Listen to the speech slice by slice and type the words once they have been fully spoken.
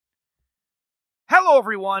Hello,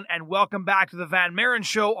 everyone, and welcome back to the Van Maren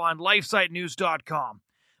Show on LifeSiteNews.com.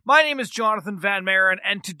 My name is Jonathan Van Maren,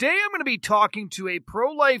 and today I'm going to be talking to a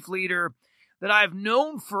pro-life leader that I've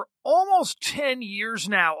known for almost 10 years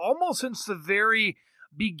now, almost since the very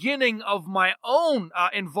beginning of my own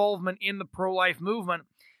involvement in the pro-life movement,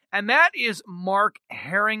 and that is Mark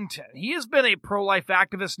Harrington. He has been a pro-life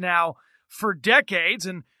activist now for decades,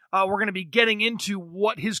 and we're going to be getting into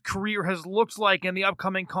what his career has looked like in the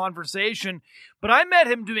upcoming conversation. But I met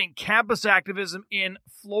him doing campus activism in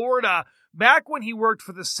Florida back when he worked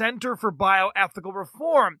for the Center for Bioethical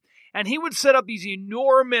Reform. And he would set up these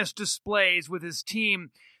enormous displays with his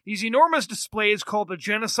team, these enormous displays called the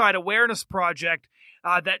Genocide Awareness Project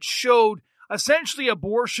that showed essentially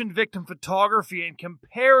abortion victim photography and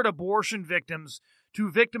compared abortion victims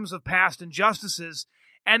to victims of past injustices.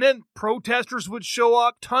 And then protesters would show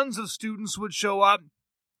up, tons of students would show up.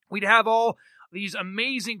 We'd have all these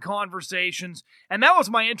amazing conversations. And that was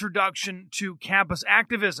my introduction to campus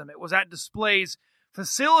activism. It was at displays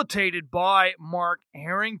facilitated by Mark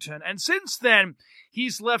Harrington. And since then,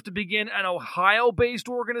 he's left to begin an Ohio-based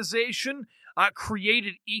organization,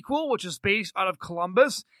 Created Equal, which is based out of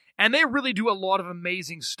Columbus. And they really do a lot of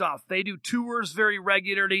amazing stuff. They do tours very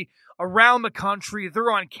regularly around the country.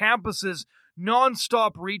 They're on campuses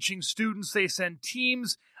non-stop reaching students. They send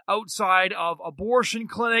teams outside of abortion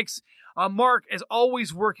clinics. Mark is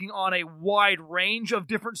always working on a wide range of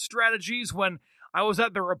different strategies. When I was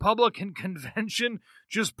at the Republican convention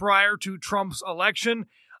just prior to Trump's election,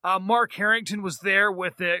 Mark Harrington was there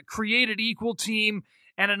with the Created Equal team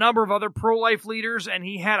and a number of other pro-life leaders, and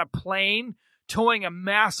he had a plane towing a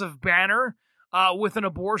massive banner with an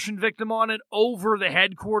abortion victim on it over the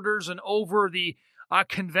headquarters and over the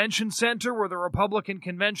convention center where the Republican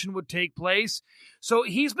convention would take place. So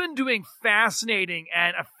he's been doing fascinating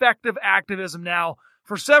and effective activism now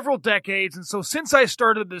for several decades. And so since I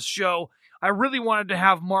started this show, I really wanted to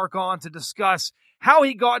have Mark on to discuss how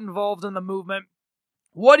he got involved in the movement,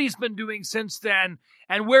 what he's been doing since then,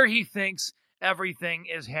 and where he thinks everything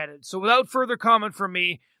is headed. So without further comment from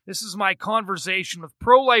me, this is my conversation with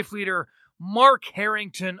pro-life leader Mark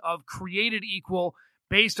Harrington of Created Equal,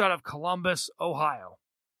 based out of Columbus, Ohio.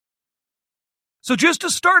 So just to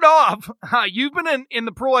start off, you've been in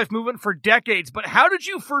the pro-life movement for decades, but how did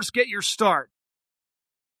you first get your start?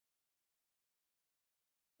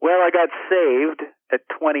 Well, I got saved at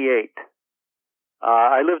 28.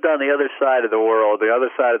 I lived on the other side of the world, the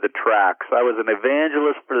other side of the tracks. I was an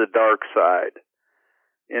evangelist for the dark side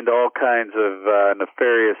into all kinds of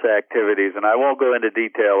nefarious activities, and I won't go into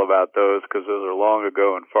detail about those because those are long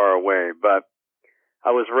ago and far away, but I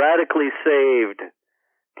was radically saved,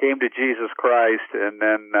 came to Jesus Christ, and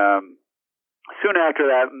then soon after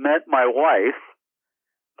that met my wife,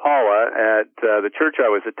 Paula, at the church I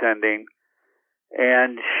was attending,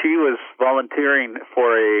 and she was volunteering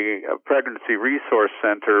for a pregnancy resource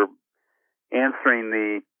center, answering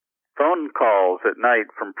the phone calls at night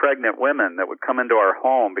from pregnant women that would come into our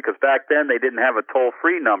home, because back then they didn't have a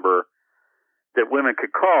toll-free number that women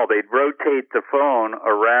could call. They'd rotate the phone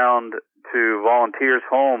around to volunteers'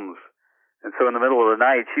 homes. And so in the middle of the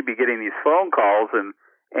night, she'd be getting these phone calls and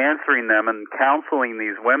answering them and counseling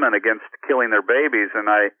these women against killing their babies. And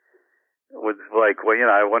I was like, well,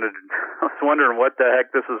 I was wondering what the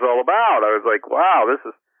heck this is all about. I was like, wow, this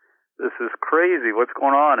is crazy. What's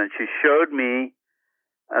going on? And she showed me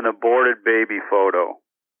an aborted baby photo.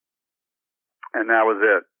 And that was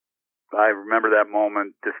it. I remember that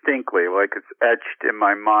moment distinctly, like it's etched in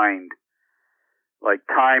my mind. Like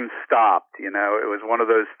time stopped, It was one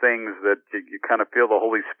of those things that you kind of feel the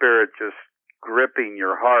Holy Spirit just gripping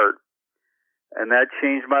your heart. And that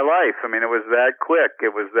changed my life. I mean, it was that quick.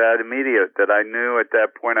 It was that immediate that I knew at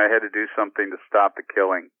that point I had to do something to stop the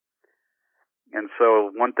killing. And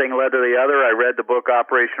so one thing led to the other. I read the book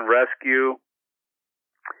Operation Rescue,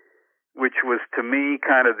 which was to me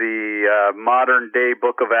kind of the modern day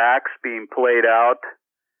Book of Acts being played out.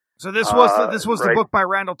 So this was the book by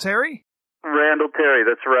Randall Terry? Randall Terry,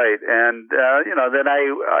 that's right. And then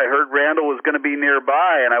I heard Randall was going to be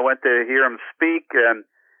nearby, and I went to hear him speak, and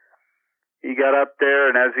he got up there,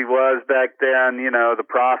 and as he was back then, the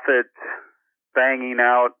prophet banging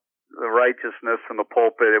out the righteousness from the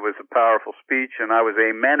pulpit. It was a powerful speech, and I was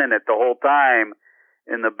amening it the whole time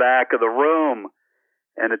in the back of the room.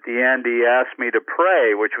 And at the end, he asked me to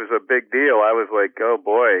pray, which was a big deal. I was like, oh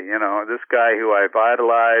boy, this guy who I've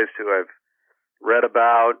idolized, who I've read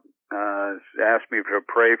about, asked me to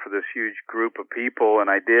pray for this huge group of people, and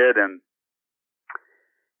I did. And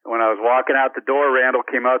when I was walking out the door, Randall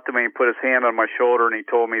came up to me and put his hand on my shoulder, and he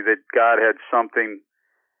told me that God had something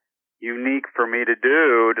unique for me to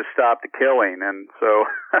do to stop the killing. And so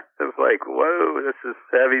it was like, whoa, this is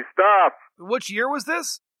heavy stuff. Which year was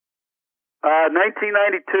this?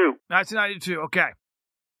 1992. 1992, okay.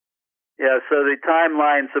 Yeah, so the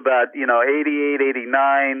timeline's about, 88,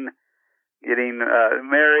 89, getting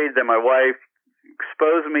married. Then my wife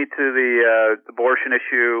exposed me to the abortion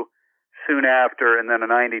issue soon after, and then in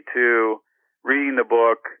 92, reading the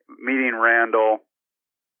book, meeting Randall.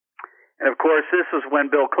 And of course, this was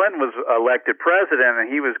when Bill Clinton was elected president,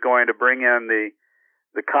 and he was going to bring in the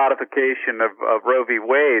codification of Roe v.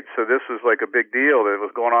 Wade. So this was like a big deal that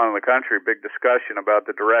was going on in the country, big discussion about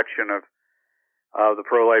the direction of the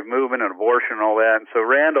pro-life movement and abortion and all that. And so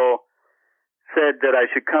Randall said that I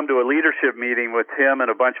should come to a leadership meeting with him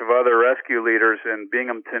and a bunch of other rescue leaders in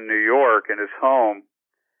Binghamton, New York, in his home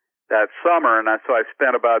that summer. And so I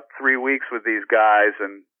spent about 3 weeks with these guys,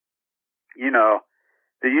 and,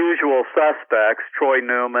 the usual suspects, Troy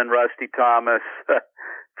Newman, Rusty Thomas,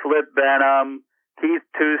 Flip Benham, Keith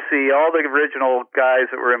Tousi, all the original guys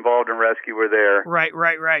that were involved in rescue were there. Right.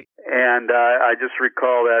 And I just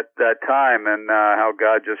recall that time and how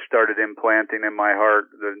God just started implanting in my heart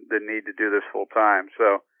the need to do this full time.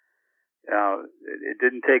 So it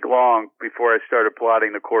didn't take long before I started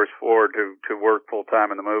plotting the course forward to work full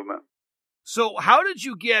time in the movement. So how did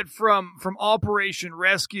you get from Operation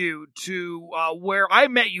Rescue to where I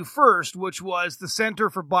met you first, which was the Center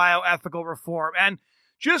for Bioethical Reform? And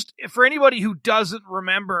just for anybody who doesn't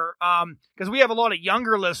remember, because we have a lot of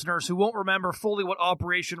younger listeners who won't remember fully what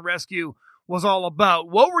Operation Rescue was all about,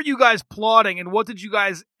 what were you guys plotting and what did you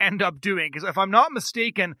guys end up doing? Because if I'm not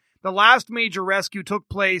mistaken, the last major rescue took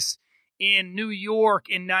place in New York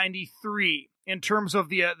in 93 in terms of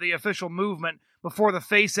the official movement before the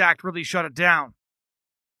FACE Act really shut it down.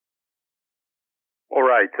 All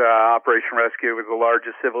right. Operation Rescue was the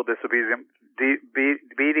largest civil disobedience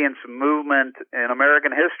movement in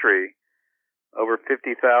American history. Over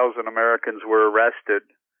 50,000 Americans were arrested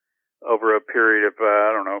over a period of,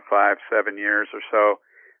 5-7 years or so.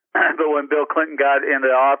 But when Bill Clinton got into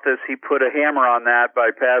office, he put a hammer on that by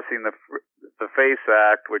passing the FACE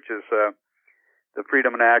Act, which is the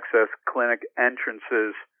Freedom and Access Clinic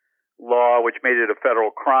Entrances law, which made it a federal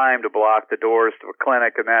crime to block the doors to a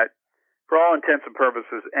clinic, and that, for all intents and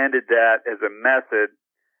purposes, ended that as a method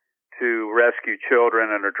to rescue children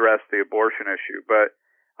and address the abortion issue. But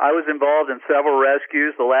I was involved in several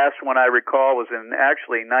rescues. The last one I recall was in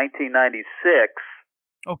actually 1996.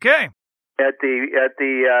 Okay. At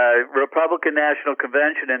the Republican National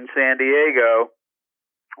Convention in San Diego,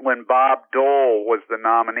 when Bob Dole was the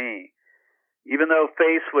nominee. Even though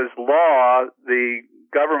FACE was law, the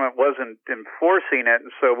government wasn't enforcing it,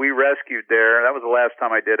 and so we rescued there. That was the last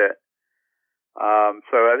time I did it.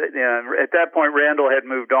 So at that point, Randall had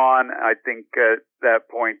moved on. I think at that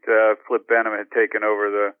point, Flip Benham had taken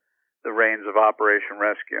over the reins of Operation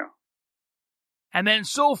Rescue. And then,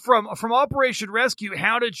 so from Operation Rescue,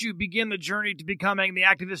 how did you begin the journey to becoming the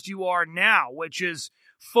activist you are now, which is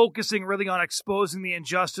focusing really on exposing the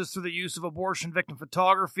injustice through the use of abortion victim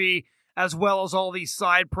photography, as well as all these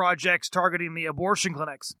side projects targeting the abortion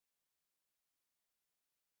clinics?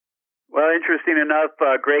 Well, interesting enough,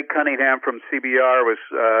 Greg Cunningham from CBR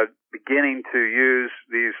was beginning to use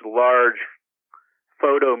these large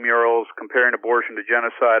photo murals comparing abortion to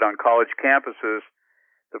genocide on college campuses.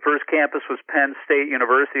 The first campus was Penn State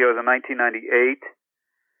University. It was in 1998.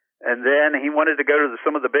 And then he wanted to go to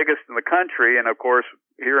some of the biggest in the country. And, of course,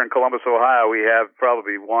 here in Columbus, Ohio, we have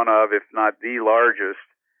probably one of, if not the largest,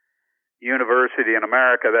 university in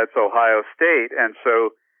America. That's Ohio State. And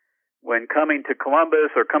so when coming to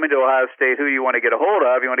Columbus or coming to Ohio State, who you want to get a hold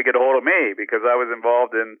of? You want to get a hold of me because I was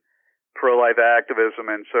involved in pro-life activism.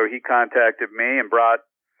 And so he contacted me and brought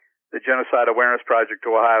the Genocide Awareness Project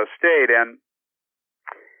to Ohio State. And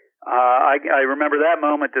I remember that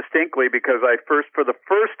moment distinctly because for the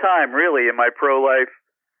first time really in my pro-life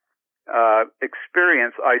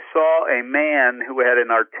experience, I saw a man who had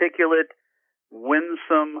an articulate,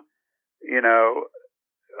 winsome,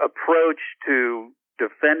 approach to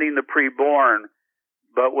defending the preborn,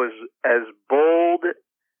 but was as bold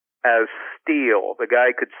as steel. The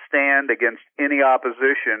guy could stand against any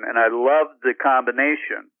opposition, and I loved the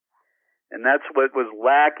combination. And that's what was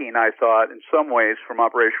lacking, I thought, in some ways from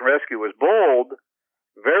Operation Rescue, was bold,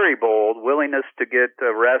 very bold, willingness to get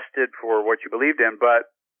arrested for what you believed in, but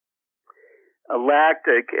lacked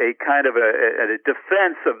a kind of a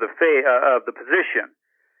defense of the position.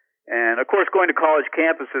 And, of course, going to college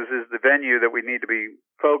campuses is the venue that we need to be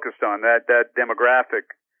focused on, that demographic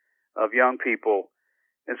of young people.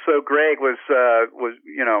 And so Greg was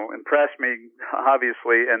impressed me,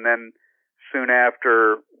 obviously, and then soon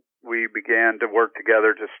after we began to work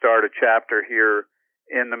together to start a chapter here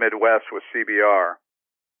in the Midwest with CBR.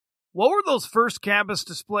 What were those first campus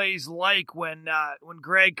displays like when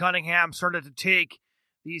Greg Cunningham started to take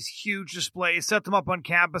these huge displays, set them up on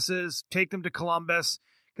campuses, take them to Columbus?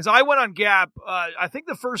 Because I went on Gap, I think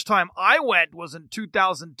the first time I went was in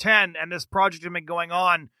 2010, and this project had been going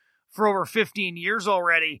on for over 15 years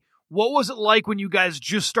already. What was it like when you guys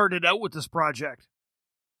just started out with this project?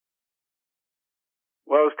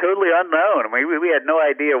 Well, it was totally unknown. I mean, we had no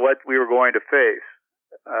idea what we were going to face.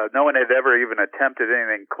 No one had ever even attempted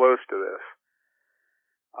anything close to this.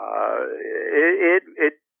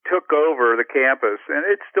 It took over the campus, and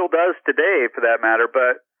it still does today, for that matter.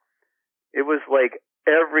 But it was like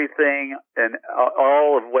everything and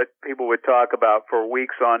all of what people would talk about for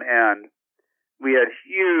weeks on end. We had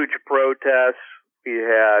huge protests. We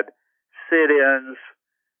had sit-ins.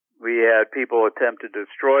 We had people attempt to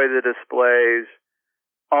destroy the displays.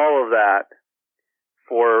 All of that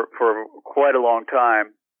for quite a long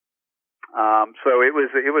time. So it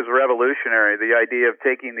was revolutionary. The idea of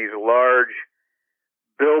taking these large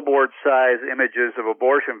billboard-size images of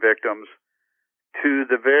abortion victims to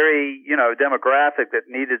the very, demographic that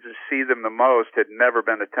needed to see them the most had never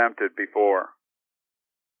been attempted before.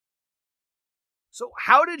 So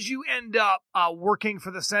how did you end up working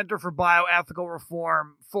for the Center for Bioethical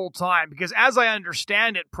Reform full-time? Because as I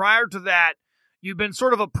understand it, prior to that, you've been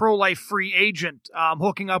sort of a pro-life free agent,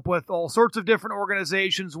 hooking up with all sorts of different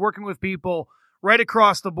organizations, working with people right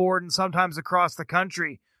across the board and sometimes across the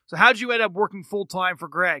country. So how did you end up working full-time for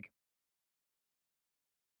Greg?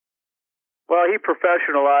 Well, he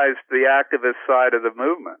professionalized the activist side of the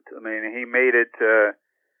movement. I mean, he made it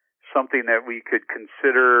something that we could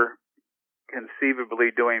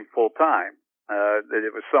conceivably doing full-time. That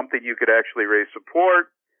it was something you could actually raise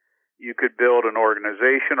support, you could build an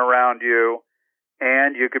organization around you,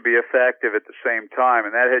 and you could be effective at the same time.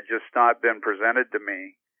 And that had just not been presented to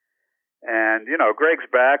me. And, Greg's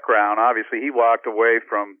background, obviously he walked away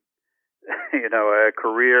from, a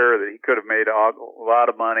career that he could have made a lot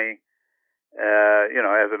of money,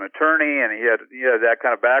 as an attorney, and he had that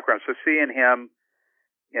kind of background. So seeing him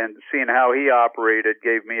and seeing how he operated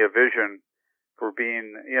gave me a vision for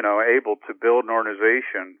being, able to build an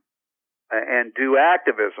organization and do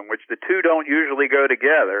activism, which the two don't usually go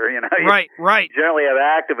together. Right. You generally have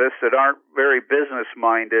activists that aren't very business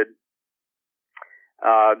minded.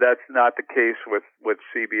 That's not the case with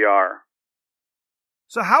CBR.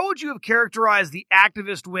 So how would you have characterized the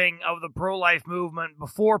activist wing of the pro-life movement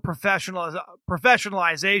before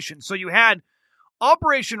professionalization? So you had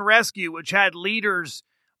Operation Rescue, which had leaders,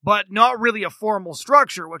 but not really a formal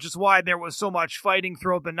structure, which is why there was so much fighting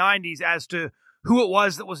throughout the 90s as to who it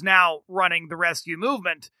was that was now running the rescue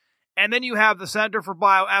movement. And then you have the Center for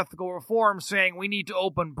Bioethical Reform saying we need to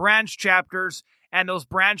open branch chapters, and those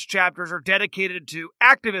branch chapters are dedicated to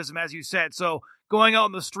activism, as you said. So going out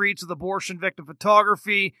in the streets with abortion victim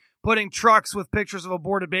photography, putting trucks with pictures of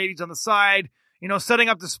aborted babies on the side, setting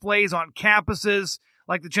up displays on campuses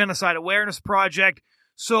like the Genocide Awareness Project.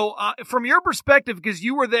 So from your perspective, because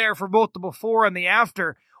you were there for both the before and the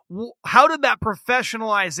after, how did that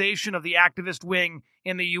professionalization of the activist wing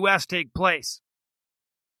in the U.S. take place?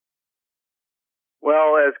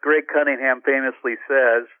 Well, as Greg Cunningham famously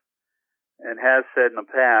says, and has said in the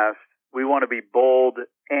past, we want to be bold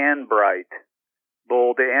and bright.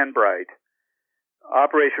 Bold and bright.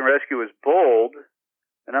 Operation Rescue was bold,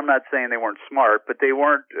 and I'm not saying they weren't smart, but they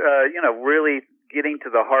weren't, really getting to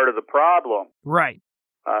the heart of the problem. Right.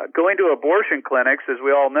 Going to abortion clinics, as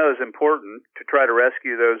we all know, is important to try to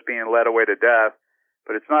rescue those being led away to death,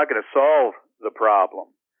 but it's not going to solve the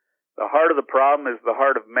problem. The heart of the problem is the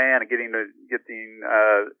heart of man, getting the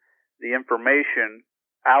information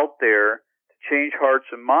out there to change hearts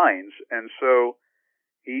and minds. And so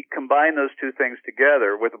he combined those two things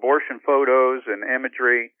together with abortion photos and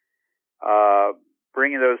imagery,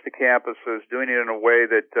 bringing those to campuses, doing it in a way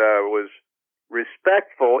that was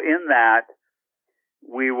respectful in that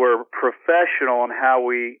we were professional in how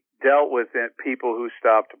we dealt with people who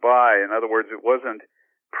stopped by. In other words, it wasn't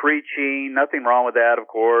preaching, nothing wrong with that, of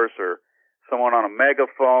course, or someone on a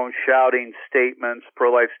megaphone shouting statements,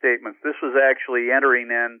 pro-life statements. This was actually entering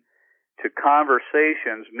in to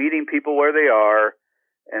conversations, meeting people where they are,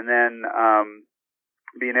 and then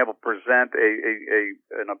being able to present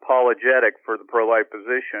an apologetic for the pro-life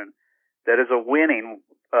position that is a winning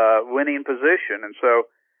position. And so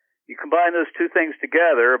you combine those two things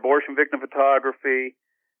together, abortion victim photography,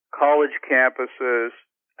 college campuses,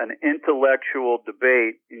 an intellectual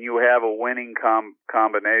debate, and you have a winning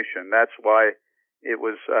combination. That's why it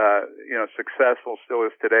was, successful, still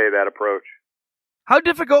is today, that approach. How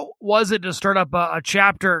difficult was it to start up a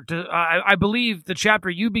chapter? I believe the chapter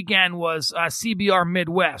you began was CBR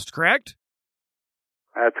Midwest, correct?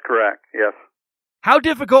 That's correct, yes. How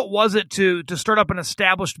difficult was it to start up an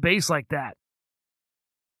established base like that?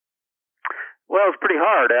 Well, it's pretty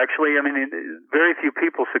hard, actually. I mean, very few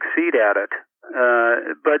people succeed at it,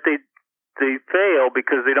 but they fail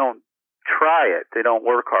because they don't try it. They don't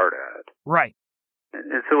work hard at it. Right.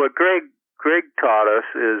 And so what Greg taught us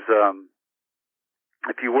is,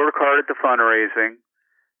 if you work hard at the fundraising,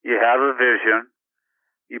 you have a vision,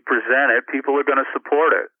 you present it, people are going to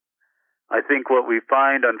support it. I think what we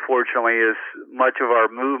find, unfortunately, is much of our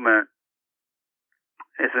movement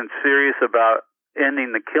isn't serious about ending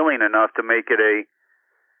the killing enough to make it a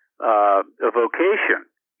vocation,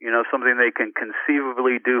 something they can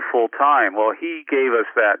conceivably do full time. Well, he gave us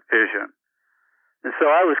that vision. And so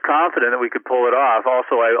I was confident that we could pull it off.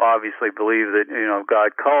 Also, I obviously believe that,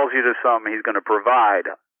 God calls you to something, he's going to provide.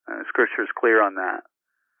 Scripture is clear on that.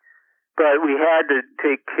 But we had to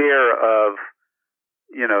take care of,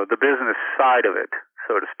 the business side of it,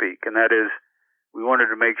 so to speak. And that is, we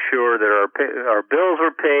wanted to make sure that our bills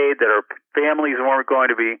were paid, that our families weren't going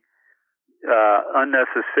to be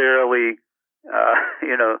unnecessarily,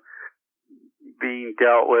 being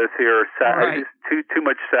dealt with here. Right. Too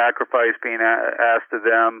much sacrifice being asked of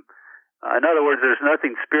them. In other words, there's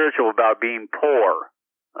nothing spiritual about being poor.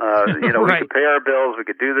 Right. We could pay our bills, we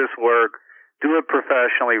could do this work, do it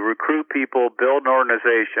professionally, recruit people, build an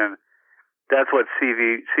organization. That's what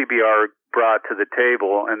CBR brought to the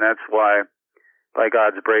table, and that's why, by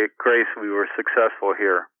God's grace, we were successful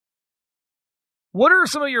here. What are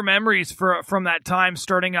some of your memories from that time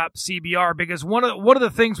starting up CBR? Because one of the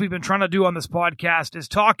things we've been trying to do on this podcast is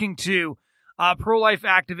talking to pro-life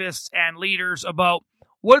activists and leaders about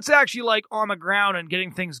what it's actually like on the ground and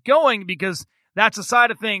getting things going, because that's a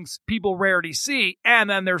side of things people rarely see. And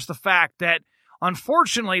then there's the fact that,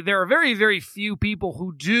 unfortunately, there are very, very few people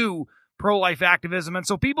who do pro-life activism, and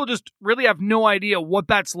so people just really have no idea what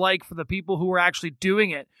that's like for the people who are actually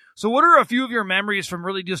doing it. So what are a few of your memories from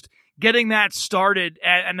really just getting that started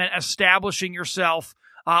and then establishing yourself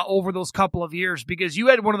over those couple of years? Because you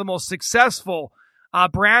had one of the most successful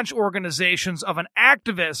branch organizations of an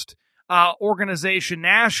activist organization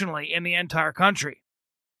nationally in the entire country.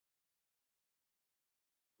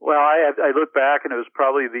 Well, I look back, and it was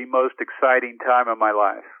probably the most exciting time of my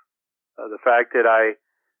life. The fact that I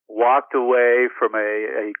walked away from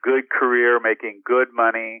a good career, making good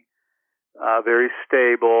money, very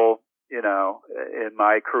stable, in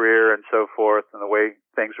my career and so forth, and the way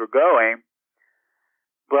things were going.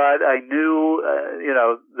 But I knew,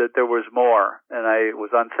 that there was more, and I was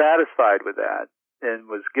unsatisfied with that, and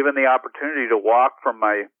was given the opportunity to walk from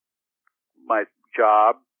my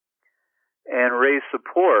job and raise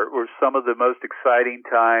support. Were some of the most exciting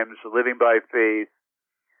times, living by faith,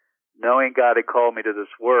 knowing God had called me to this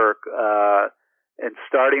work, and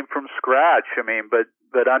starting from scratch. I mean,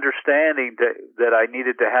 but understanding that I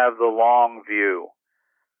needed to have the long view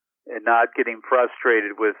and not getting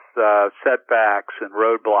frustrated with setbacks and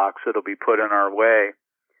roadblocks that'll be put in our way.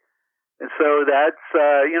 And so that's,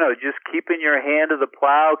 just keeping your hand to the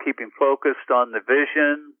plow, keeping focused on the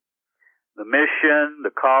vision, the mission,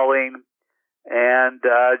 the calling, and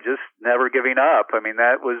just never giving up. I mean,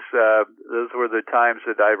 that was those were the times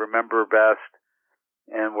that I remember best,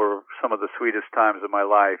 and were some of the sweetest times of my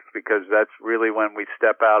life, because that's really when we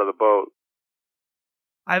step out of the boat.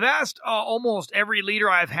 I've asked almost every leader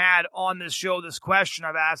I've had on this show this question.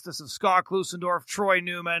 I've asked this of Scott Klusendorf, Troy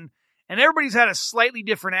Newman, and everybody's had a slightly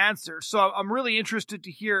different answer. So I'm really interested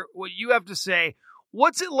to hear what you have to say.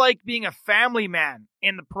 What's it like being a family man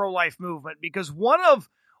in the pro-life movement? Because one of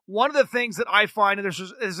the things that I find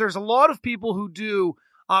is there's a lot of people who do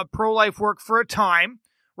pro-life work for a time,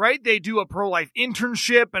 right? They do a pro-life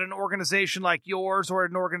internship at an organization like yours or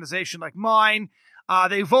an organization like mine.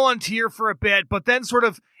 They volunteer for a bit, but then sort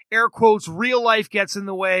of, air quotes, real life gets in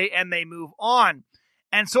the way and they move on.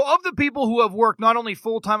 And so of the people who have worked not only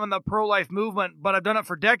full-time on the pro-life movement, but have done it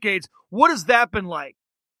for decades, what has that been like?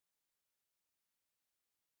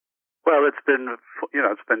 Well, it's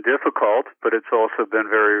been difficult, but it's also been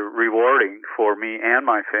very rewarding for me and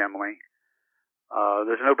my family.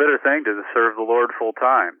 There's no better thing to serve the Lord full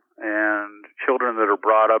time. And children that are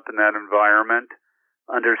brought up in that environment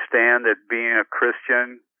understand that being a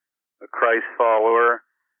Christian, a Christ follower,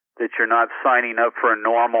 that you're not signing up for a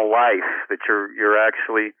normal life, that you're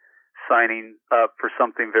actually signing up for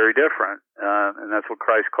something very different. And that's what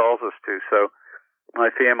Christ calls us to. So my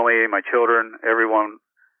family, my children, everyone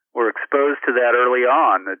were exposed to that early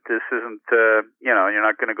on, that this isn't, you're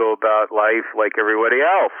not going to go about life like everybody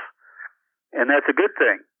else. and that's a good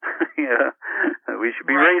thing. Yeah. We should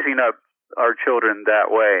be Right. raising up our children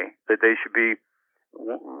that way, that they should be,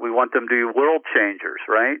 we want them to be world changers,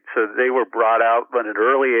 right? So they were brought out at an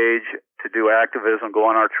early age to do activism, go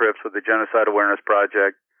on our trips with the Genocide Awareness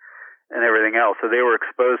Project and everything else. So they were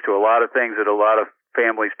exposed to a lot of things that a lot of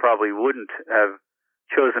families probably wouldn't have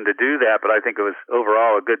chosen to do that, but I think it was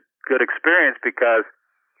overall a good experience because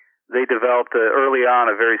they developed early on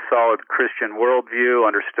a very solid Christian worldview,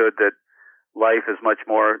 understood that life is much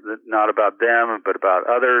more not about them, but about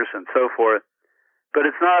others and so forth. But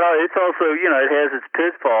it's not, it's also, you know, it has its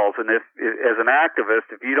pitfalls. And if as an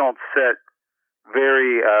activist, if you don't set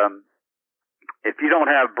if you don't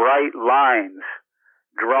have bright lines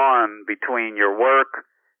drawn between your work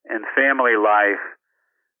and family life,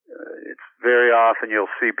 it's very often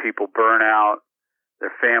you'll see people burn out.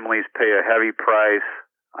 Their families pay a heavy price.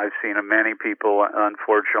 I've seen many people,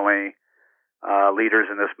 unfortunately, leaders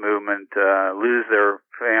in this movement, lose their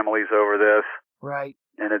families over this. Right.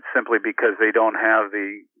 And it's simply because they don't have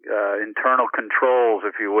the internal controls,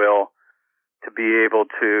 if you will, to be able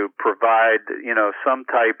to provide, you know, some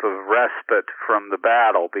type of respite from the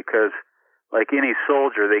battle. Because, like any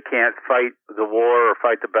soldier, they can't fight the war or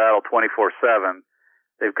fight the battle 24/7.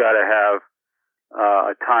 They've got to have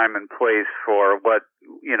a time and place for what,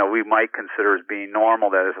 you know, we might consider as being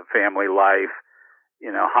normal, that is a family life,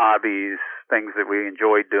 you know, hobbies, things that we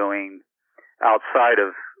enjoy doing outside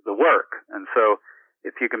of the work. And so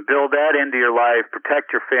if you can build that into your life,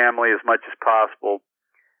 protect your family as much as possible,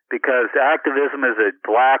 because activism is a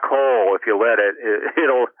black hole. If you let it,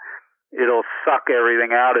 it'll suck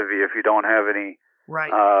everything out of you if you don't have any,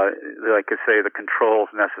 right, like I say, the controls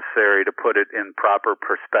necessary to put it in proper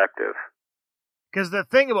perspective. Because the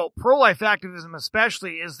thing about pro-life activism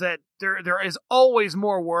especially is that there is always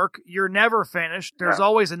more work. You're never finished. There's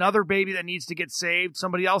always another baby that needs to get saved,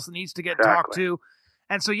 somebody else that needs to get talked to.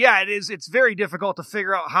 And so, yeah, it's very difficult to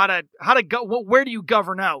figure out how to go, where do you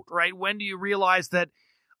govern out, right? When do you realize that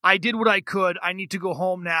I did what I could, I need to go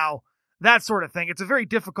home now, that sort of thing. It's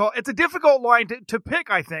a difficult line to pick,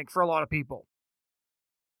 I think, for a lot of people.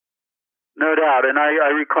 No doubt. And I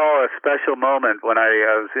recall a special moment when I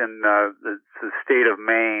was in the state of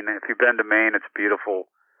Maine. If you've been to Maine, it's a beautiful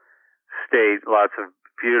state, lots of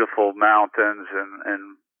beautiful mountains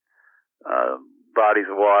and bodies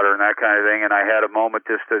of water and that kind of thing. And I had a moment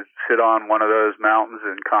just to sit on one of those mountains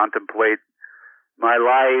and contemplate my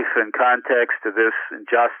life in context to this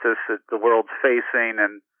injustice that the world's facing.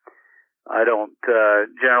 And I don't,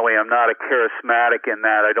 generally I'm not a charismatic in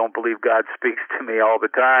that. I don't believe God speaks to me all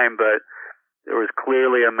the time, but there was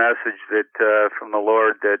clearly a message that, from the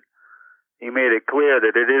Lord, that He made it clear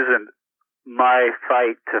that it isn't my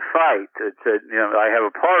fight to fight. It's you know, I have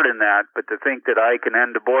a part in that, but to think that I can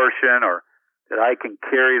end abortion or that I can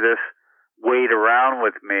carry this weight around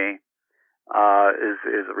with me,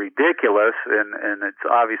 is ridiculous, and it's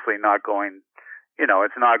obviously not going, you know,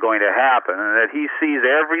 it's not going to happen. And that He sees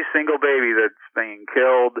every single baby that's being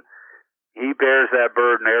killed. He bears that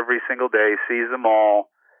burden every single day, sees them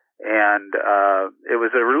all. And it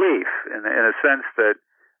was a relief in a sense that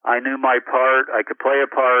I knew my part, I could play a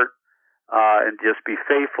part, and just be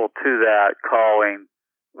faithful to that calling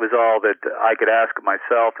was all that I could ask of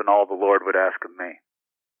myself and all the Lord would ask of me.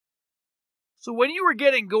 So when you were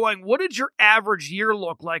getting going, what did your average year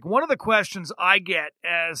look like? One of the questions I get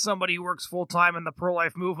as somebody who works full-time in the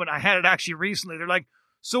pro-life movement, I had it actually recently, they're like,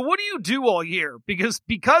 so what do you do all year? Because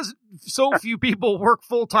so few people work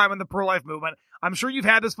full-time in the pro-life movement, I'm sure you've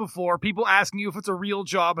had this before, people asking you if it's a real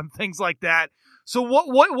job and things like that. So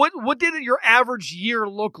what did your average year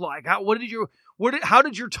look like? How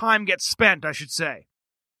did your time get spent, I should say?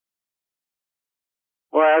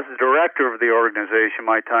 Well, as the director of the organization,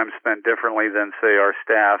 my time spent differently than, say, our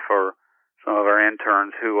staff or some of our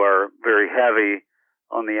interns who are very heavy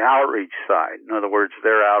on the outreach side. In other words,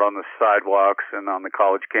 they're out on the sidewalks and on the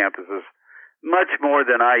college campuses much more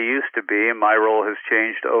than I used to be, and my role has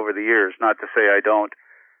changed over the years. Not to say I don't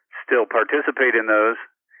still participate in those.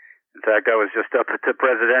 In fact, I was just up at the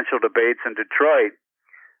presidential debates in Detroit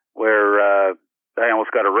where I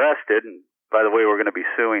almost got arrested. And by the way, we're going to be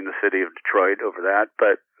suing the city of Detroit over that.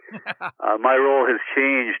 But my role has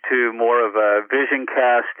changed to more of a vision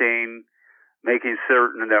casting, making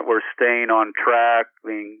certain that we're staying on track,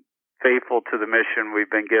 being faithful to the mission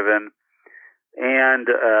we've been given. And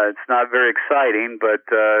it's not very exciting, but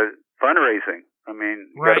fundraising. I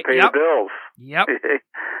mean, you got to pay the bills. Yep.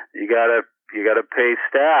 You got to pay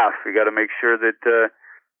staff. You got to make sure that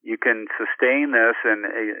you can sustain this, and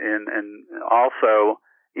also,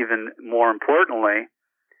 even more importantly,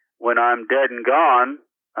 when I'm dead and gone,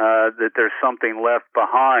 that there's something left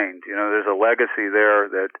behind. There's a legacy there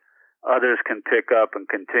that others can pick up and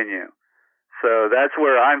continue. So that's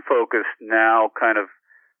where I'm focused now, kind of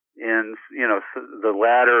in, the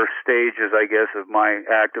latter stages, I guess, of my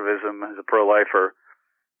activism as a pro-lifer,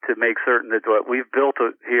 to make certain that what we've built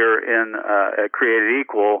here at Created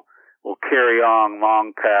Equal will carry on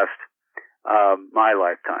long past my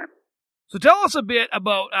lifetime. So tell us a bit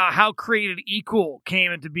about how Created Equal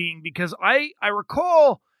came into being, because I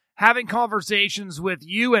recall having conversations with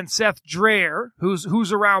you and Seth Dreher,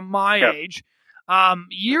 who's around my age,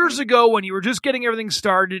 years ago when you were just getting everything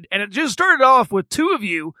started, and it just started off with two of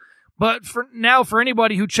you. But for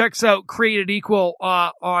anybody who checks out Created Equal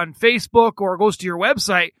on Facebook or goes to your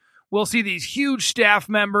website, we'll see these huge staff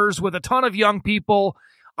members with a ton of young people.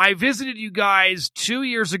 I visited you guys 2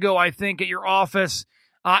 years ago, I think, at your office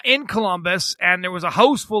in Columbus, and there was a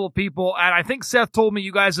house full of people. And I think Seth told me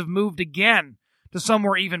you guys have moved again to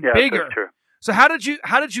somewhere even bigger. That's true. So how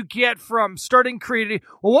did you get from starting Created?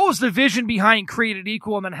 Well, what was the vision behind Created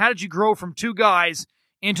Equal, and then how did you grow from two guys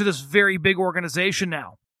into this very big organization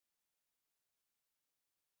now?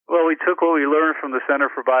 Well, we took what we learned from the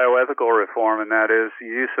Center for Bioethical Reform, and that is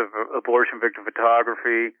the use of abortion victim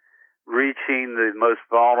photography, reaching the most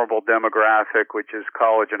vulnerable demographic, which is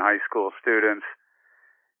college and high school students.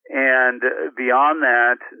 And beyond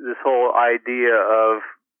that, this whole idea of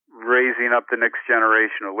raising up the next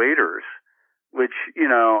generation of leaders, which,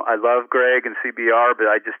 I love Greg and CBR,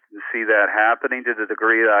 but I just didn't see that happening to the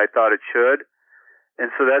degree that I thought it should.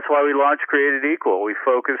 And so that's why we launched Created Equal. We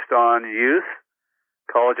focused on youth,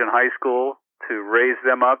 college and high school, to raise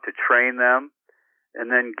them up, to train them,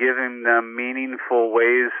 and then giving them meaningful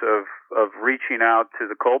ways of reaching out to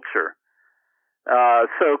the culture.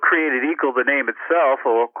 So Created Equal, the name itself,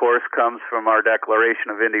 of course, comes from our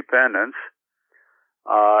Declaration of Independence.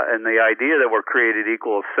 And the idea that we're created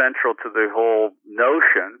equal is central to the whole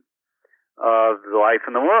notion of the life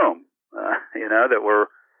in the womb. That we're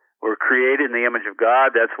created in the image of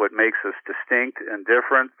God. That's what makes us distinct and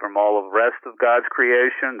different from all of the rest of God's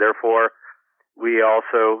creation. Therefore, we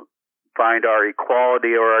also find our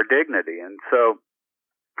equality or our dignity. And so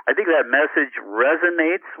I think that message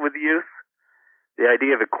resonates with youth. The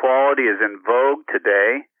idea of equality is in vogue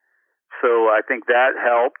today. So I think that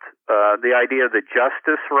helped. The idea of the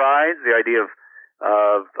justice ride, the idea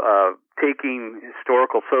of taking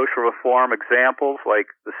historical social reform examples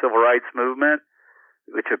like the Civil Rights Movement,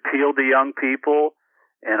 which appealed to young people,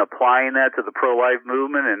 and applying that to the pro-life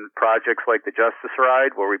movement in projects like the Justice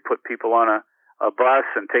Ride, where we put people on a bus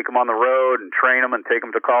and take them on the road and train them and take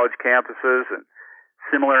them to college campuses, and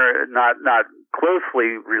similar, not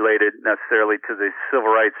closely related necessarily to the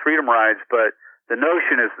civil rights freedom rides, but the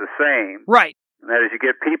notion is the same. Right. And that is, you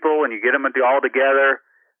get people and you get them all together,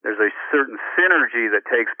 there's a certain synergy that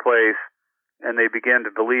takes place, and they begin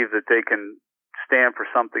to believe that they can stand for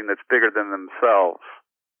something that's bigger than themselves.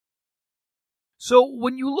 So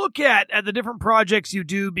when you look at the different projects you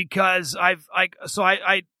do, because I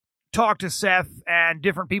talk to Seth and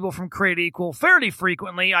different people from Create Equal fairly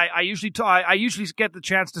frequently. I usually get the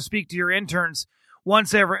chance to speak to your interns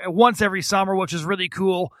once every summer, which is really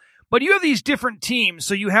cool. But you have these different teams.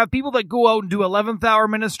 So you have people that go out and do 11th hour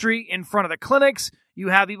ministry in front of the clinics. You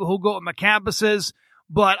have people who go out on the campuses.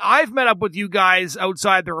 But I've met up with you guys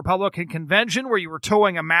outside the Republican convention where you were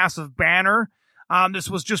towing a massive banner. This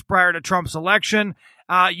was just prior to Trump's election.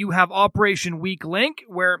 You have Operation Weak Link,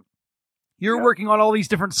 where you're working on all these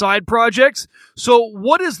different side projects. So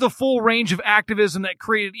what is the full range of activism that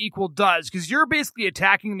Created Equal does? Because you're basically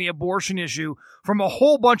attacking the abortion issue from a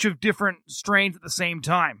whole bunch of different strains at the same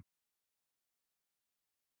time.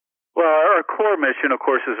 Well, our core mission, of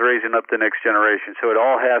course, is raising up the next generation. So it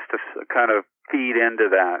all has to kind of feed into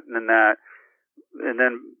that. And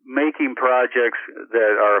then making projects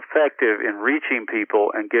that are effective in reaching people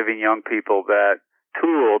and giving young people that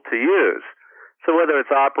tool to use. So whether it's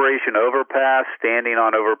Operation Overpass, standing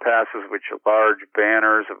on overpasses, which are large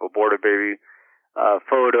banners of aborted baby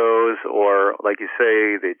photos, or like you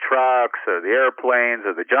say, the trucks or the airplanes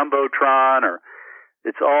or the Jumbotron, or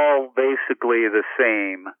it's all basically the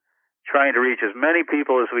same, trying to reach as many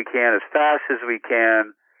people as we can, as fast as we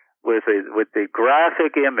can, with the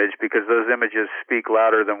graphic image, because those images speak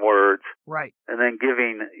louder than words. Right. And then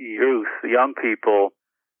giving youth, young people,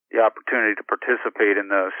 the opportunity to participate in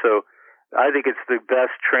those. So I think it's the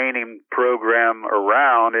best training program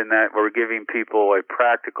around, in that we're giving people a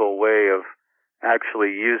practical way of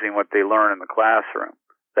actually using what they learn in the classroom.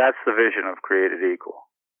 That's the vision of Created Equal.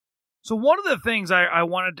 So one of the things I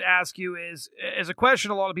wanted to ask you is a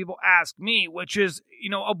question a lot of people ask me, which is,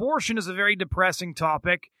 abortion is a very depressing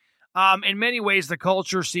topic. in many ways, the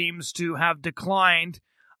culture seems to have declined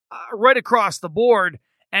right across the board.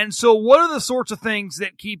 And so what are the sorts of things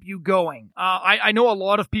that keep you going? I know a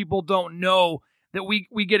lot of people don't know that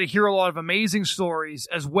we get to hear a lot of amazing stories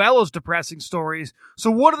as well as depressing stories.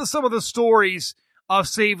 So what are some of the stories of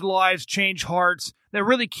saved lives, changed hearts that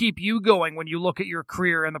really keep you going when you look at your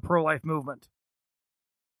career in the pro-life movement?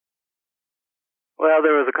 Well,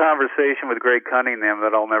 there was a conversation with Greg Cunningham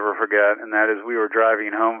that I'll never forget, and that is we were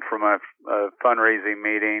driving home from a fundraising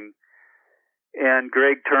meeting, and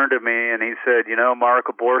Greg turned to me and he said, you know, Mark,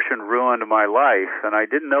 abortion ruined my life. And I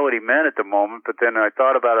didn't know what he meant at the moment, but then I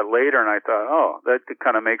thought about it later and I thought, oh, that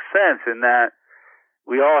kind of makes sense in that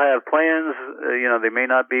we all have plans, they may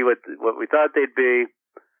not be what we thought they'd be,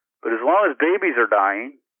 but as long as babies are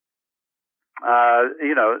dying,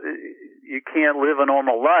 you can't live a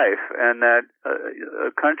normal life, and that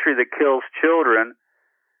a country that kills children,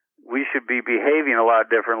 we should be behaving a lot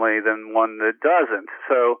differently than one that doesn't.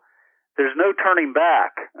 So there's no turning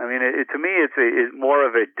back. I mean, to me, it's more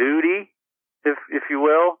of a duty, if you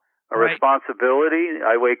will, a right. responsibility.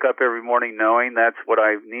 I wake up every morning knowing that's what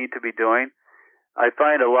I need to be doing. I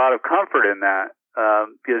find a lot of comfort in that.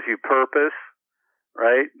 Gives you purpose,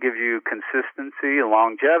 right? Gives you consistency and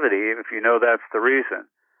longevity if you know that's the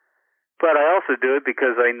reason. But I also do it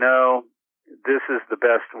because I know this is the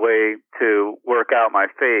best way to work out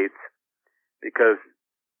my faith, because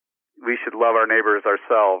we should love our neighbors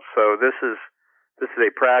ourselves. So this is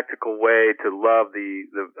a practical way to love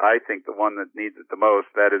I think the one that needs it the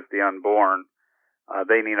most, that is the unborn.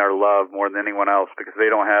 They need our love more than anyone else because they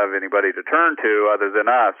don't have anybody to turn to other than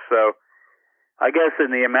us. So I guess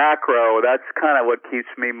in the macro, that's kind of what keeps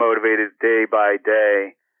me motivated day by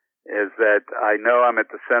day, is that I know I'm at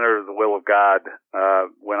the center of the will of God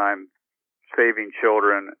when I'm saving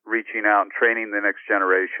children, reaching out and training the next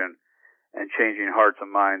generation, and changing hearts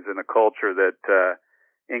and minds in a culture that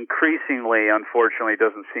increasingly, unfortunately,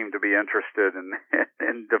 doesn't seem to be interested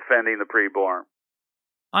in defending the preborn.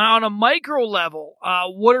 On a micro level,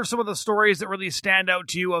 what are some of the stories that really stand out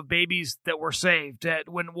to you of babies that were saved? That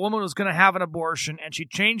when a woman was going to have an abortion and she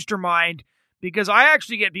changed her mind, because I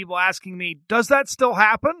actually get people asking me, does that still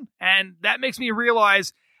happen? And that makes me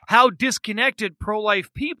realize how disconnected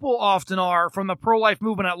pro-life people often are from the pro-life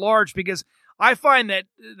movement at large, because I find that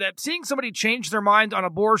seeing somebody change their mind on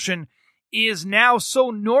abortion is now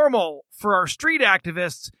so normal for our street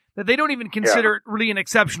activists that they don't even consider it really an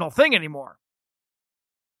exceptional thing anymore.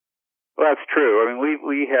 Well, that's true. I mean,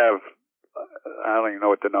 we have, I don't even know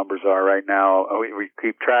what the numbers are right now. We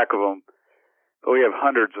keep track of them, but we have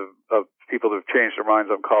hundreds of people that have changed their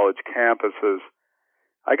minds on college campuses.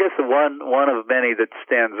 I guess the one of many that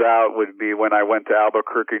stands out would be when I went to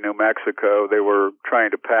Albuquerque, New Mexico. They were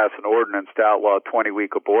trying to pass an ordinance to outlaw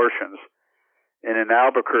 20-week abortions. And in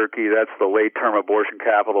Albuquerque, that's the late-term abortion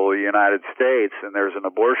capital of the United States, and there's an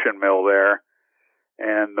abortion mill there.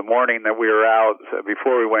 And the morning that we were out,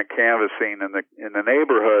 before we went canvassing in the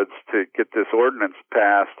neighborhoods to get this ordinance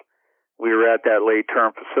passed, we were at that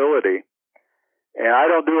late-term facility. And I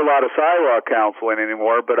don't do a lot of sidewalk counseling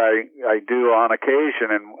anymore, but I do on occasion.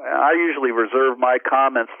 And I usually reserve my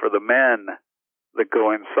comments for the men that go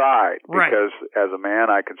inside, right, because as a man,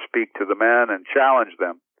 I can speak to the men and challenge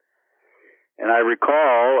them. And I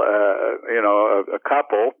recall, a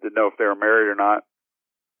couple, didn't know if they were married or not,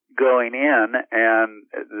 going in, and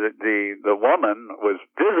the woman was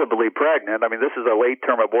visibly pregnant. I mean, this is a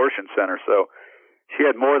late-term abortion center, so she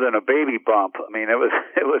had more than a baby bump. I mean, it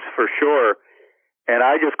was for sure. And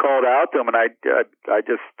I just called out to him, and I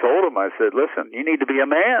just told him, I said, listen, you need to be a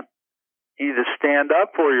man. You need to stand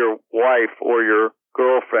up for your wife or your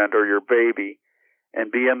girlfriend or your baby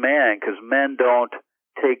and be a man, because men don't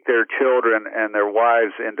take their children and their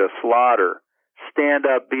wives into slaughter. Stand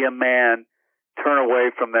up, be a man, turn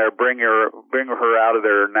away from there, bring her out of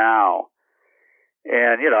there now.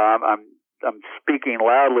 And, I'm speaking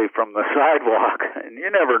loudly from the sidewalk, and you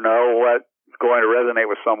never know what's going to resonate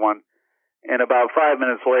with someone. And about 5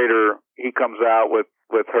 minutes later, he comes out with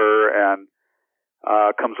her and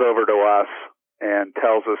comes over to us and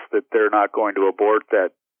tells us that they're not going to abort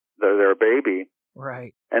their baby.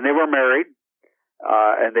 Right. And they were married,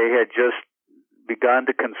 and they had just begun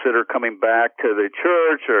to consider coming back to the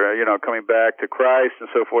church or, coming back to Christ and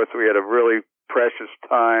so forth. So we had a really precious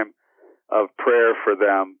time of prayer for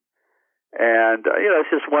them. And, it's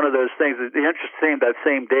just one of those things. The interesting, that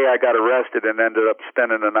same day I got arrested and ended up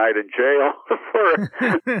spending the night in jail for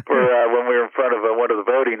when we were in front of one of the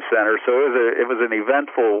voting centers. So it was an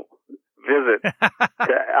eventful visit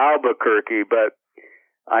to Albuquerque, but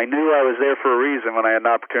I knew I was there for a reason when I had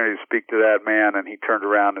an opportunity to speak to that man, and he turned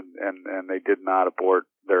around and they did not abort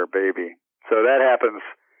their baby. So that happens.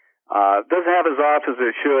 Doesn't happen as often as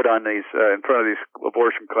it should on these in front of these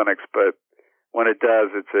abortion clinics, but when it does,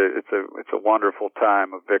 it's a wonderful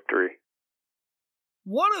time of victory.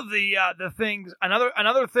 One of the things,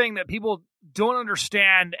 another thing that people don't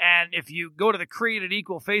understand, and if you go to the Created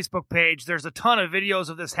Equal Facebook page, there's a ton of videos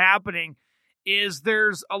of this happening, is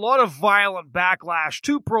there's a lot of violent backlash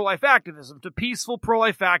to pro-life activism, to peaceful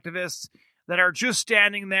pro-life activists that are just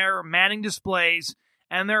standing there manning displays,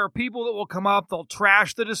 and there are people that will come up, they'll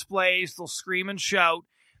trash the displays, they'll scream and shout.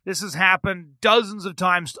 This has happened dozens of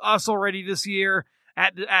times to us already this year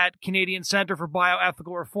at Canadian Centre for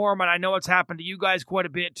Bioethical Reform, and I know it's happened to you guys quite a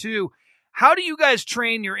bit too. How do you guys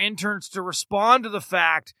train your interns to respond to the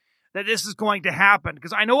fact that this is going to happen?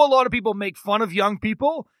 Because I know a lot of people make fun of young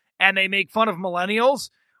people and they make fun of millennials,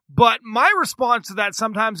 but my response to that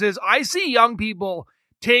sometimes is I see young people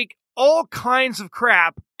take all kinds of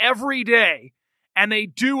crap every day, and they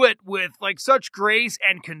do it with like such grace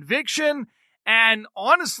and conviction, and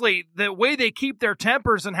honestly, the way they keep their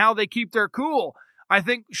tempers and how they keep their cool, I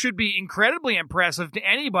think should be incredibly impressive to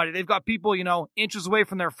anybody. They've got people, inches away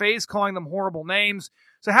from their face calling them horrible names.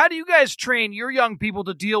 So how do you guys train your young people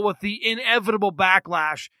to deal with the inevitable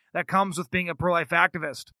backlash that comes with being a pro-life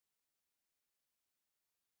activist?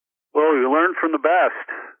 Well, we learn from the best.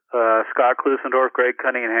 Scott Klusendorf, Greg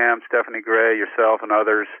Cunningham, Stephanie Gray, yourself, and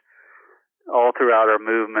others, all throughout our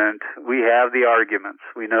movement. We have the arguments.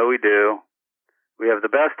 We know we do. We have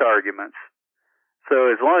the best arguments.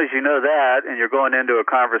 So as long as you know that and you're going into a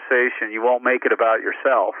conversation, you won't make it about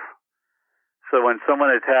yourself. So when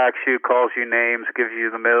someone attacks you, calls you names, gives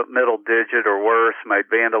you the middle digit or worse, might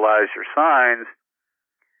vandalize your signs,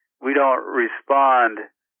 we don't respond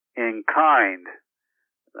in kind.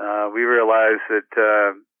 We realize that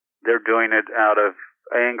they're doing it out of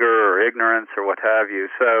anger or ignorance or what have you.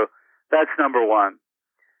 So that's number one.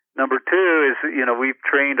 Number two is, we've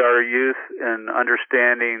trained our youth in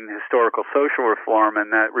understanding historical social reform,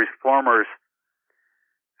 and that reformers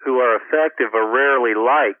who are effective are rarely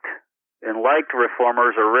liked, and liked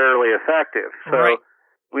reformers are rarely effective. So right.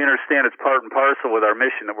 We understand it's part and parcel with our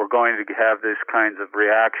mission that we're going to have these kinds of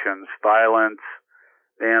reactions, violence,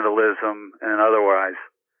 vandalism, and otherwise.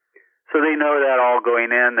 So they know that all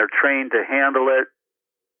going in. They're trained to handle it.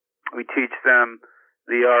 We teach them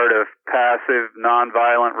the art of passive,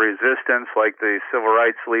 nonviolent resistance like the civil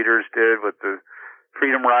rights leaders did with the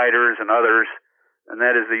freedom riders and others. And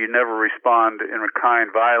that is that you never respond in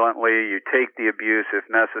kind violently. You take the abuse if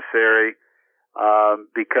necessary,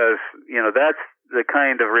 because, that's the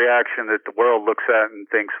kind of reaction that the world looks at and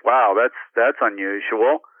thinks, wow, that's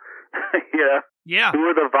unusual. Yeah. Who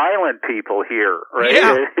are the violent people here, right?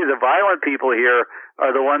 Yeah. The violent people here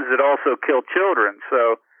are the ones that also kill children.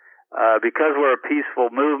 So, because we're a peaceful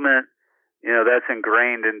movement, that's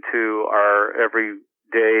ingrained into our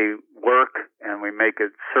everyday work, and we make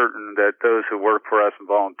it certain that those who work for us and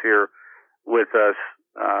volunteer with us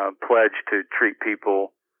pledge to treat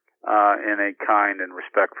people in a kind and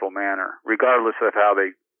respectful manner, regardless of how they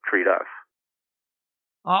treat us.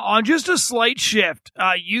 On just a slight shift,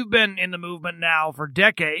 you've been in the movement now for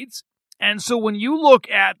decades, and so when you look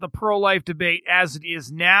at the pro-life debate as it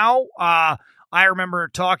is now, I remember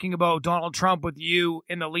talking about Donald Trump with you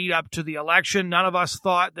in the lead up to the election. None of us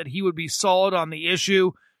thought that he would be solid on the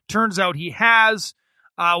issue. Turns out he has.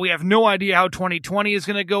 We have no idea how 2020 is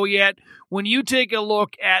going to go yet. When you take a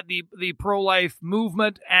look at the pro-life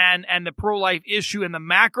movement and the pro-life issue in the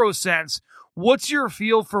macro sense, what's your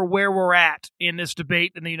feel for where we're at in this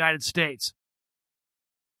debate in the United States?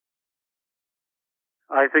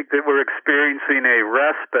 I think that we're experiencing a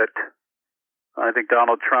respite. I think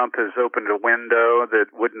Donald Trump has opened a window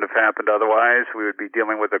that wouldn't have happened otherwise. We would be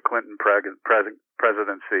dealing with a Clinton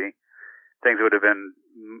presidency. Things would have been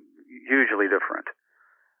hugely different.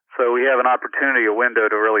 So we have an opportunity, a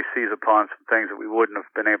window to really seize upon some things that we wouldn't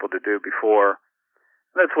have been able to do before.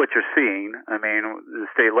 That's what you're seeing. I mean, the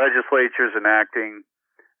state legislatures enacting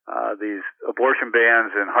these abortion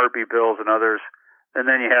bans and heartbeat bills and others. And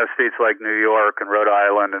then you have states like New York and Rhode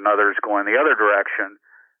Island and others going the other direction,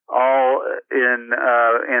 all in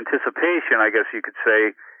anticipation, I guess you could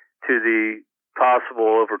say, to the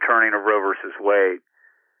possible overturning of Roe versus Wade.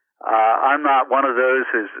 I'm not one of those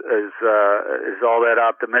is all that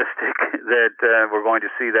optimistic that we're going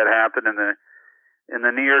to see that happen in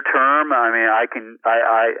the near term. I mean,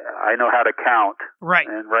 I know how to count, right?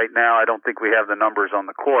 And right now, I don't think we have the numbers on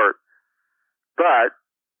the court. But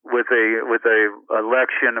with the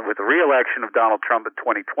re-election of Donald Trump in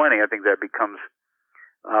 2020, I think that becomes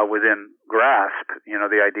within grasp.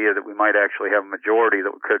 The idea that we might actually have a majority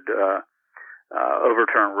that could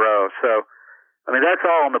overturn Roe. So I mean, that's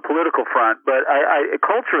all on the political front. But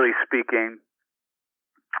culturally speaking,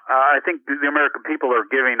 I think the American people are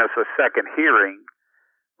giving us a second hearing.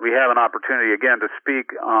 We have an opportunity again to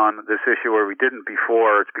speak on this issue where we didn't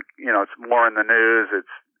before. It's more in the news.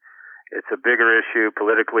 It's a bigger issue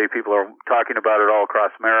politically. People are talking about it all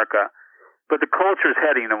across America. But the culture is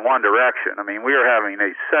heading in one direction. I mean, we are having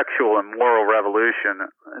a sexual and moral revolution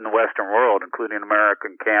in the Western world, including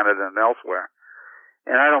America and Canada and elsewhere.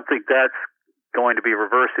 And I don't think that's going to be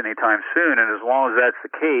reversed anytime soon. And as long as that's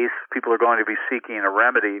the case, people are going to be seeking a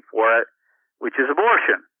remedy for it, which is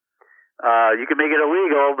abortion. You can make it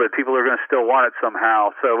illegal, but people are going to still want it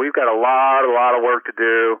somehow. So we've got a lot of work to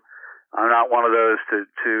do. I'm not one of those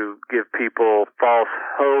to give people false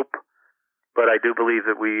hope. But I do believe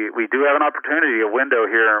that we do have an opportunity, a window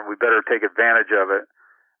here, and we better take advantage of it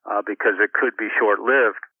because it could be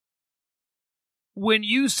short-lived. When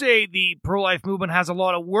you say the pro-life movement has a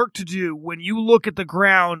lot of work to do, when you look at the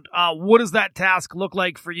ground, what does that task look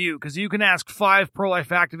like for you? Because you can ask 5 pro-life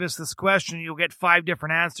activists this question, and you'll get 5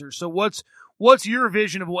 different answers. So what's your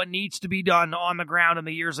vision of what needs to be done on the ground in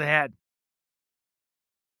the years ahead?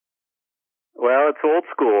 Well, it's old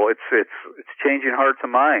school. It's changing hearts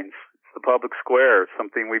and minds. The public square,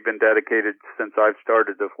 something we've been dedicated since I've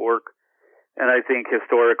started this work. And I think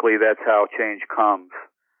historically that's how change comes.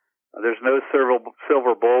 There's no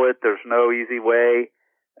silver bullet. There's no easy way.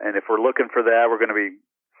 And if we're looking for that, we're going to be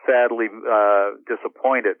sadly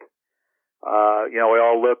disappointed. We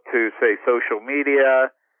all look to, say, social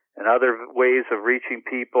media and other ways of reaching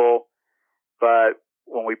people. But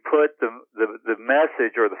when we put the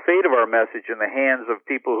message or the fate of our message in the hands of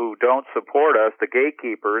people who don't support us, the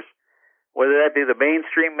gatekeepers, whether that be the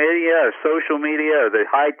mainstream media or social media or the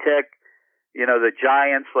high-tech, the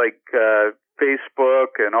giants like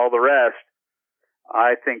Facebook and all the rest,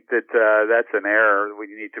 I think that that's an error we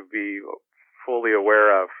need to be fully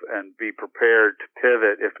aware of and be prepared to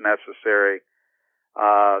pivot if necessary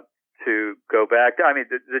to go back. I mean,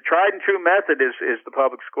 the tried and true method is the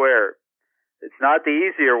public square. It's not the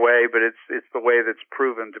easier way, but it's the way that's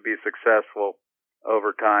proven to be successful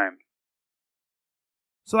over time.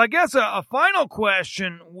 So I guess a final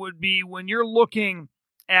question would be, when you're looking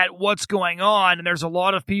at what's going on, and there's a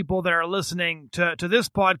lot of people that are listening to this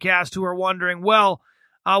podcast who are wondering, well,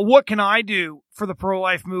 what can I do for the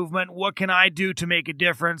pro-life movement? What can I do to make a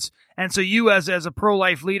difference? And so you, as a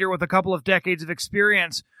pro-life leader with a couple of decades of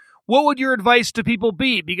experience, what would your advice to people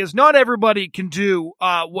be? Because not everybody can do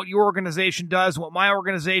what your organization does, what my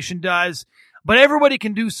organization does, but everybody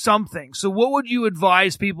can do something. So what would you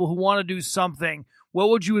advise people who want to do something? What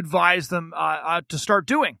would you advise them to start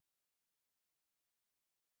doing?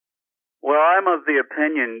 Well, I'm of the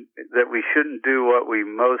opinion that we shouldn't do what we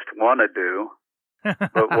most want to do,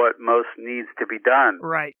 but what most needs to be done.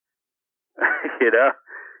 Right.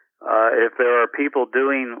 If there are people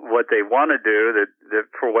doing what they want to do that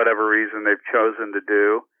for whatever reason they've chosen to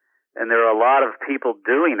do, and there are a lot of people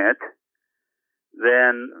doing it,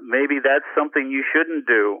 then maybe that's something you shouldn't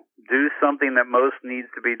do. Do something that most needs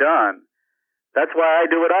to be done. That's why I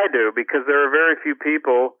do what I do, because there are very few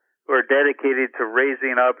people who are dedicated to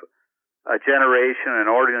raising up a generation, an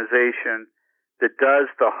organization that does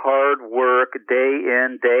the hard work day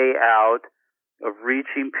in, day out of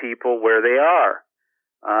reaching people where they are,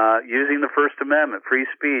 using the First Amendment, free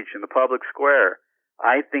speech in the public square.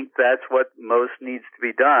 I think that's what most needs to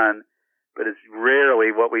be done, but it's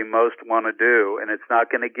rarely what we most want to do, and it's not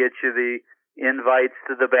going to get you the invites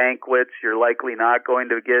to the banquets. You're likely not going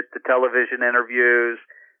to get the television interviews,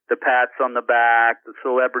 the pats on the back, the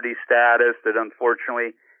celebrity status that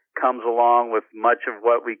unfortunately comes along with much of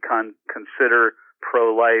what we consider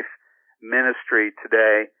pro-life ministry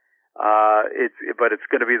today. But it's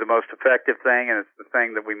going to be the most effective thing, and it's the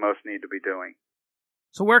thing that we most need to be doing.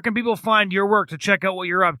 So where can people find your work to check out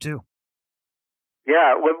what you're up to?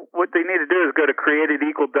 Yeah, what they need to do is go to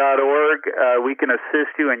createdequal.org. We can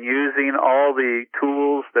assist you in using all the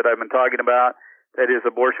tools that I've been talking about. That is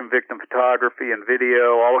abortion victim photography and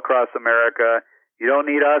video all across America. You don't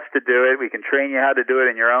need us to do it. We can train you how to do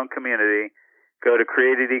it in your own community. Go to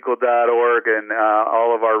createdequal.org, and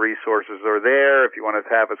all of our resources are there. If you want to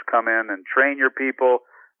have us come in and train your people,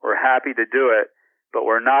 we're happy to do it. But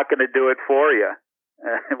we're not going to do it for you.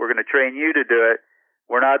 We're going to train you to do it.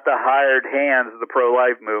 We're not the hired hands of the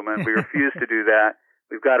pro-life movement. We refuse to do that.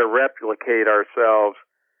 We've got to replicate ourselves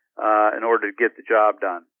in order to get the job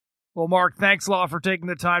done. Well, Mark, thanks a lot for taking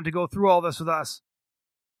the time to go through all this with us.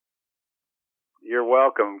 You're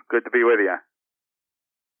welcome. Good to be with you.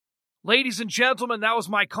 Ladies and gentlemen, that was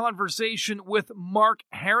my conversation with Mark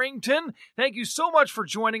Harrington. Thank you so much for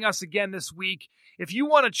joining us again this week. If you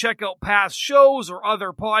want to check out past shows or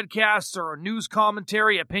other podcasts or news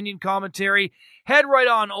commentary, opinion commentary, head right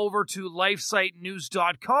on over to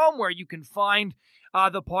lifesitenews.com where you can find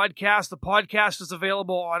the podcast. The podcast is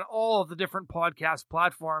available on all of the different podcast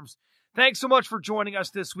platforms. Thanks so much for joining us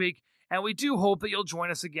this week, and we do hope that you'll join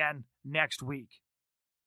us again next week.